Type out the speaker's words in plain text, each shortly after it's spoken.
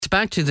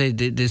back to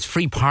this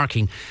free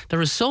parking.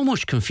 There is so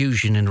much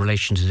confusion in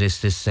relation to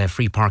this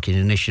free parking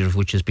initiative,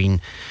 which has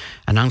been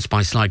announced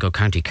by Sligo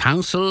County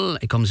Council.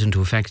 It comes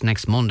into effect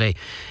next Monday.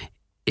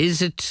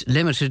 Is it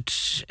limited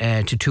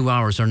to 2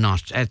 hours or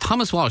not?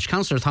 Thomas Walsh,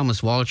 Councillor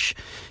Thomas Walsh,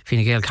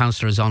 Fine Gael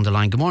councillor, is on the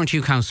line. Good morning to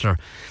you, Councillor.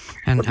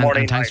 And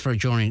thanks for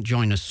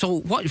joining us.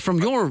 So, what, from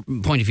your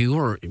point of view,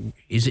 or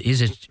is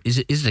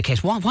it the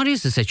case? What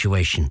is the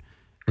situation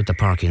with the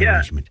parking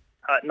arrangement?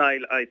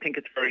 Niall, I think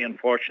it's very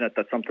unfortunate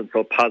that something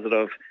so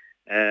positive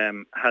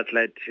has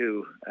led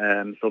to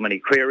so many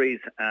queries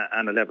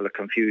and a level of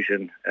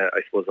confusion,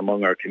 I suppose,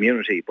 among our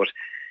community. But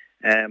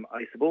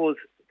I suppose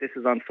this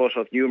is on foot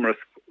of numerous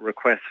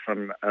requests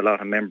from a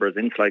lot of members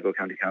in Sligo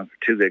County Council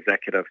to the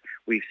executive.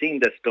 We've seen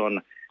this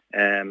done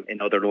in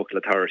other local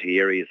authority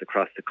areas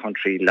across the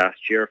country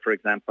last year, for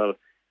example,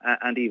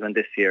 and even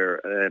this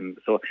year.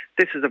 So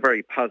this is a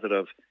very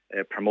positive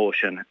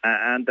promotion.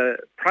 And the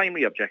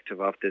primary objective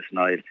of this,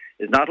 Niall,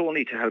 is not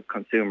only to help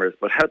consumers,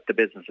 but help the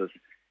businesses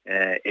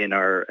in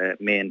our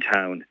main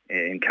town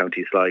in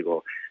County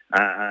Sligo.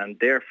 And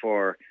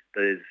therefore,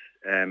 there's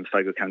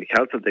Sligo County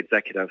Council, the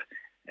executive,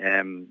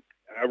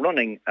 are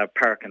running a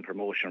parking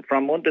promotion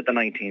from Monday the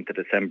 19th of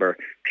December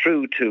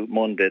through to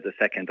Monday the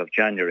 2nd of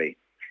January.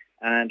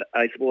 And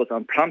I suppose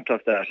on prompt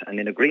of that and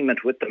in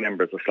agreement with the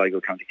members of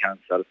Sligo County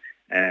Council,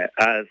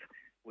 as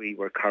we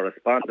were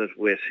corresponded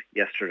with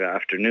yesterday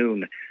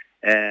afternoon,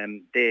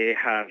 they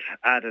have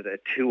added a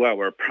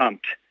 2-hour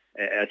prompt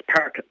as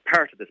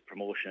part of this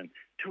promotion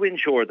to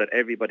ensure that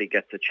everybody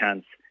gets a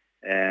chance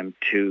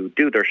to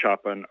do their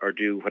shopping or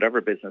do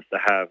whatever business they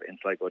have in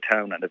Sligo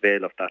town and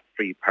avail of that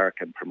free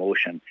parking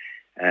promotion,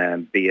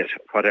 be it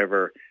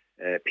whatever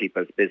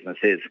people's business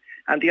is.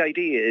 And the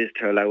idea is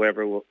to allow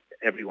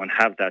everyone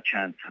have that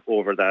chance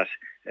over that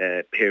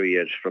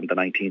period from the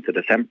 19th of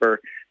December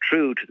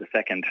through to the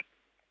 2nd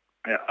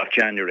of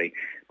January.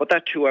 But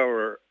that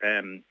 2-hour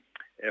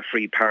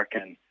free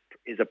parking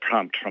is a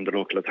prompt from the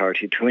local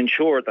authority to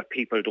ensure that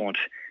people don't,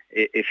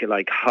 if you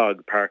like,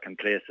 hog parking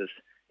places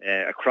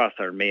across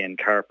our main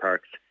car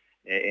parks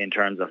in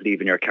terms of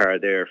leaving your car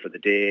there for the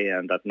day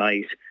and at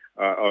night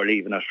or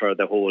leaving it for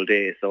the whole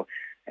day. So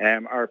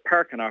our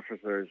parking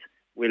officers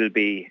will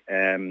be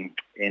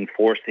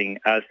enforcing,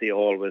 as they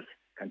always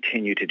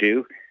continue to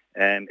do,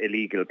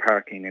 illegal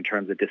parking in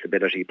terms of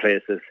disability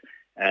places,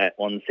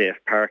 unsafe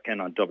parking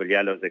on double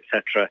yellows,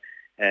 etc.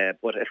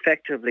 But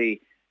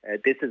effectively,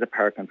 this is a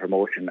parking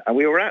promotion, and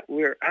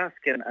we're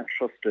asking and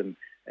trusting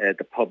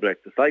the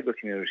public, the Sligo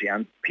community,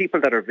 and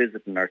people that are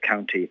visiting our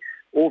county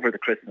over the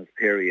Christmas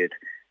period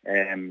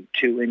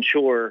to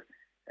ensure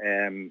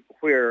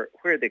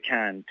where they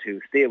can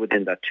to stay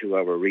within that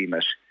 2-hour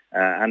remit.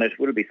 And it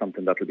will be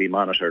something that will be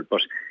monitored.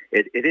 But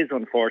it is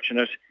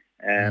unfortunate.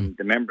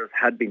 The members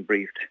had been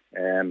briefed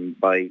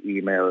by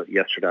email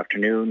yesterday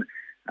afternoon,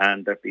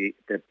 and there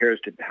appears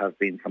to have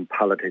been some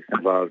politics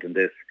involved in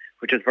this,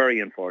 which is very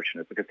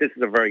unfortunate because this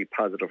is a very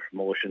positive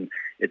promotion.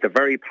 It's a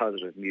very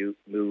positive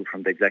move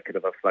from the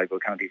executive of Sligo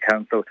County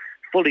Council,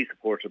 fully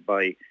supported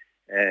by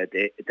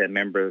the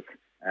members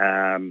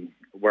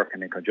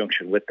working in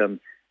conjunction with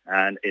them.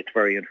 And it's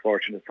very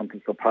unfortunate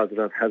something so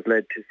positive has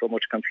led to so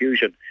much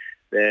confusion.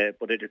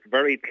 But it is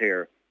very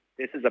clear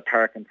this is a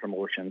parking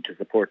promotion to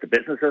support the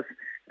businesses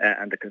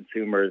and the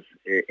consumers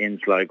in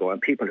Sligo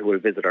and people who will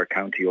visit our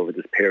county over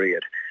this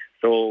period.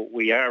 So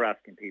we are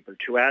asking people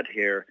to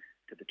adhere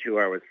to the 2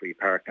 hours free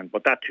parking,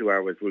 but that 2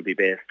 hours will be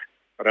based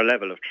on a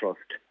level of trust.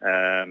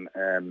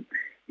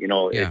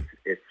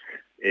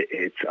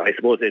 It's I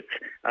suppose it's,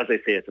 as I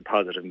say, it's a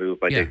positive move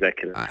by the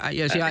executive.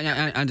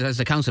 And as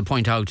the council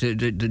point out, the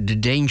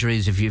danger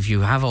is if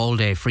you have all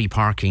day free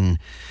parking,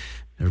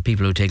 there are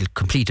people who take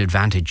complete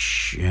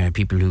advantage,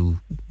 people who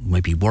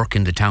might be work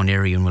in the town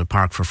area and will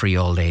park for free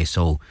all day.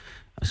 So,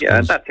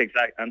 and that's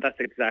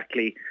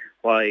exactly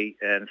why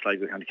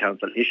Sligo County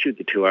Council issued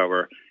the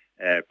 2-hour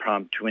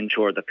prompt to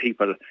ensure that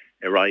people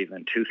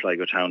arriving to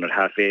Sligo town at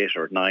 8:30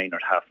 or 9 or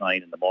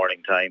 9:30 in the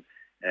morning time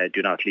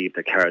do not leave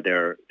the car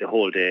there the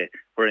whole day,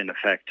 where in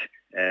effect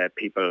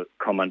people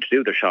come on to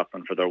do their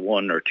shopping for their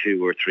 1 or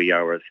 2 or 3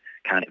 hours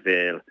can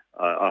avail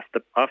off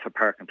a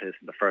parking place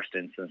in the first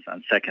instance,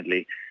 and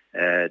secondly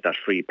that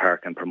free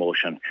parking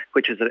promotion,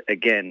 which is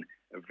again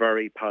a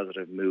very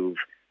positive move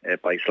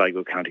by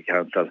Sligo County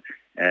Council.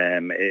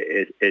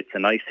 It's a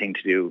nice thing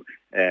to do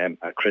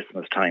at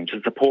Christmas time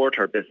to support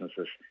our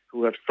businesses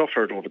who have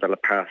suffered over the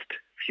past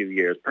few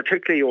years,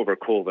 particularly over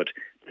COVID.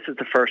 This is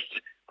the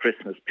first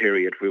Christmas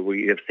period where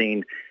we have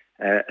seen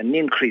an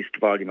increased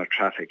volume of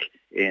traffic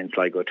in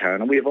Sligo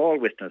town, and we've all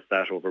witnessed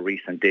that over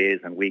recent days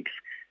and weeks.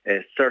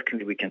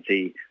 Certainly we can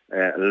see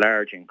a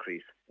large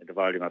increase in the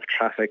volume of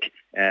traffic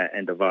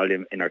and the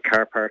volume in our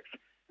car parks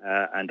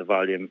and the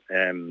volume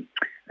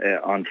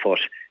on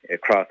foot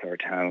across our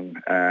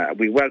town.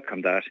 We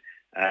welcome that,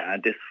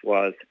 and this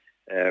was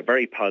a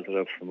very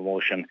positive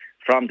promotion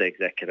from the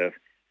executive.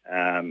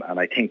 And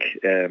I think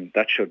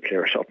that should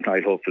clear it up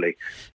now, hopefully.